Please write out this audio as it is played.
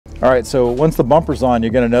All right, so once the bumper's on,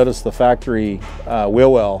 you're going to notice the factory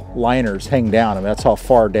wheel well liners hang down. I mean, that's how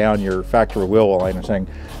far down your factory wheel well liners hang.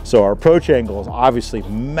 So our approach angle is obviously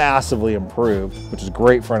massively improved, which is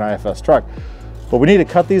great for an IFS truck. But we need to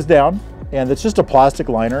cut these down, and it's just a plastic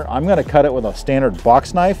liner. I'm going to cut it with a standard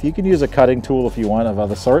box knife. You can use a cutting tool if you want of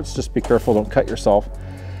other sorts. Just be careful, don't cut yourself.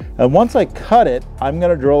 And once I cut it, I'm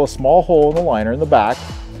going to drill a small hole in the liner in the back.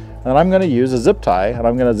 And I'm going to use a zip tie, and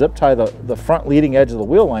I'm going to zip tie the front leading edge of the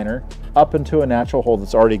wheel liner up into a natural hole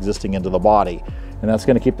that's already existing into the body. And that's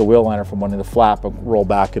going to keep the wheel liner from wanting to flap and roll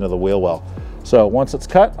back into the wheel well. So once it's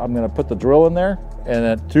cut, I'm going to put the drill in there and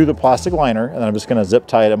then through the plastic liner, and then I'm just going to zip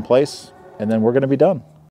tie it in place, and then we're going to be done.